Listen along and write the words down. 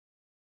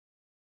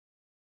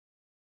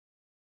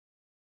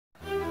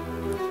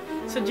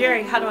So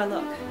Jerry, how do I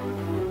look?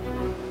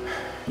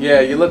 Yeah,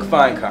 you look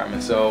fine,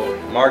 Carmen. So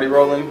I'm already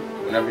rolling.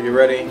 Whenever you're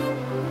ready.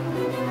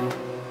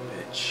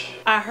 Bitch.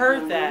 I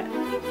heard that.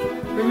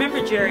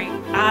 Remember, Jerry,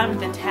 I'm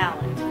the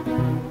talent.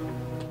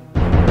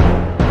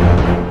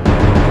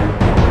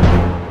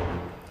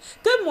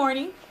 Good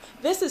morning.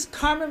 This is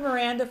Carmen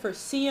Miranda for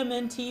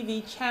CMN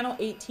TV Channel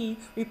 18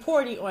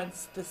 reporting on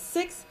the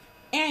 6th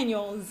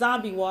annual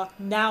Zombie Walk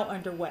now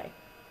underway.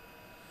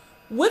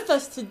 With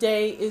us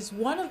today is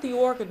one of the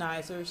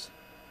organizers,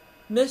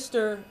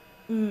 Mr.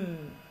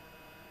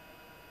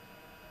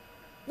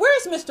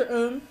 Where's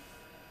Mr.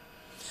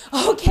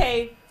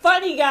 Okay,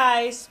 funny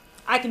guys,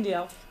 I can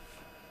deal.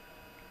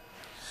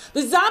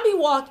 The Zombie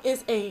Walk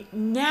is a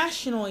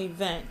national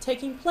event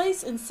taking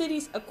place in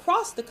cities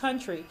across the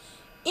country.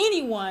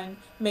 Anyone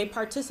may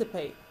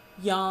participate,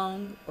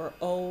 young or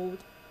old,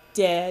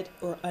 dead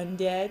or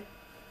undead.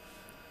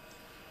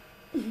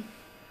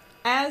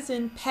 As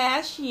in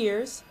past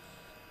years,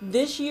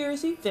 this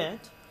year's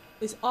event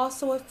is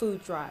also a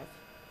food drive.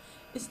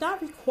 It's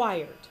not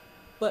required,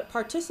 but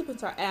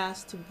participants are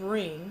asked to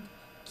bring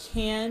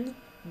canned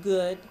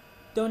good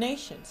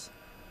donations,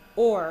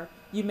 or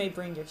you may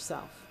bring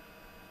yourself.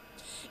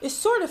 It's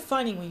sort of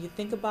funny when you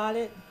think about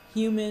it,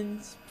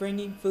 humans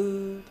bringing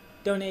food,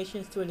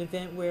 donations to an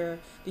event where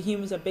the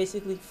humans are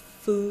basically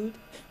food.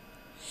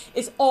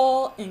 It's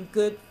all in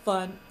good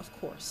fun, of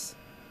course.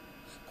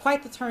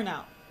 Quite the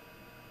turnout.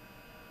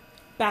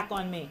 Back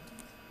on me.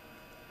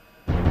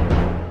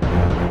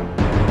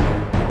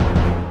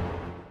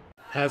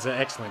 That's an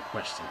excellent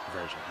question,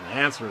 Virgil, and the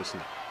answer is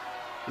no.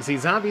 You see,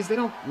 zombies, they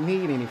don't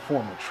need any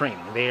formal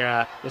training.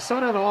 They're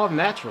sort of all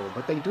natural,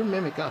 but they do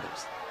mimic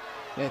others.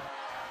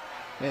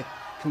 They're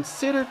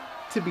considered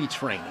to be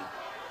training.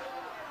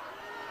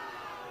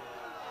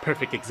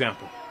 Perfect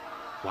example.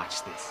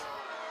 Watch this.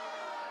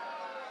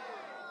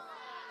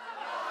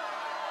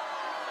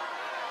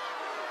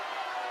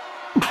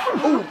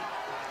 Ooh,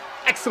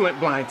 excellent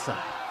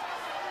blindside.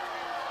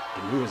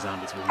 The newer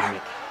zombies will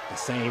mimic the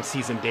same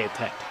seasoned dead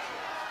tactic.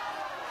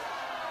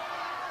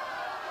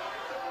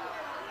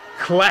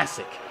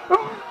 Classic.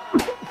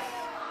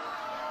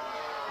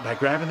 By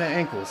grabbing their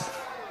ankles,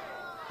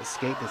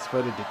 escape is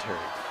further deterred.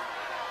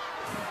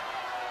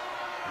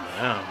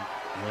 Now,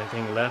 the only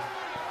thing left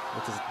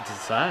to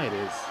decide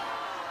is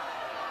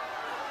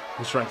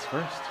who strikes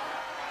first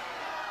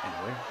and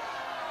where.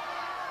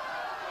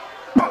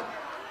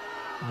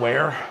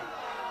 Where?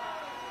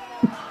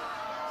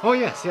 Oh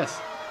yes.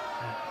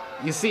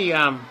 You see,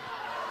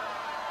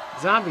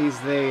 zombies,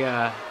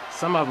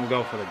 some of them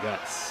go for the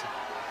guts.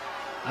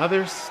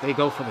 Others, they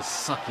go for the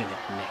succulent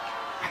neck.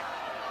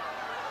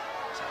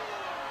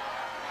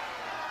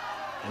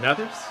 And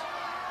others,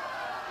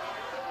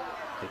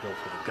 they go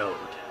for the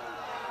gold.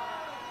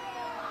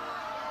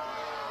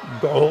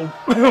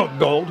 Gold?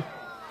 Gold?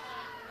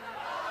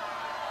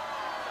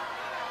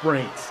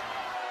 Brains.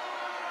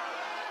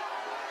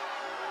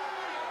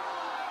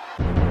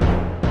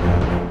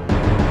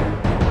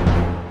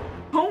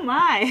 Oh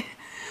my.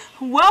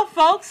 Well,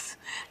 folks,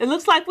 it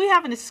looks like we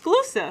have an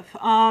exclusive.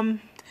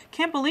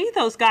 Can't believe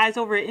those guys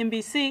over at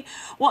NBC.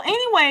 Well,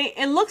 anyway,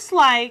 it looks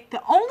like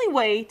the only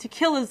way to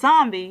kill a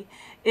zombie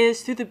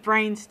is through the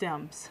brain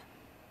stems.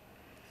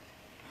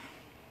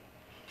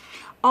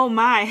 Oh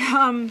my,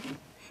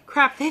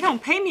 crap, they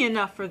don't pay me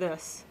enough for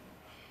this.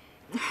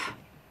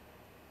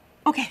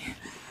 Okay.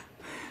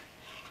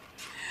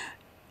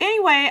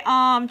 Anyway,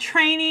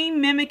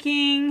 training,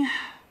 mimicking.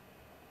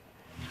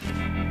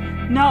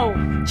 No,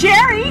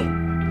 Jerry!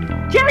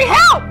 Jerry,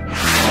 help!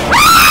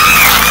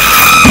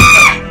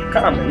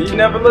 Carmen, you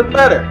never look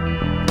better.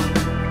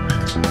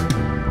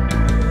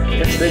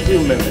 Yes, they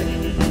do mimic.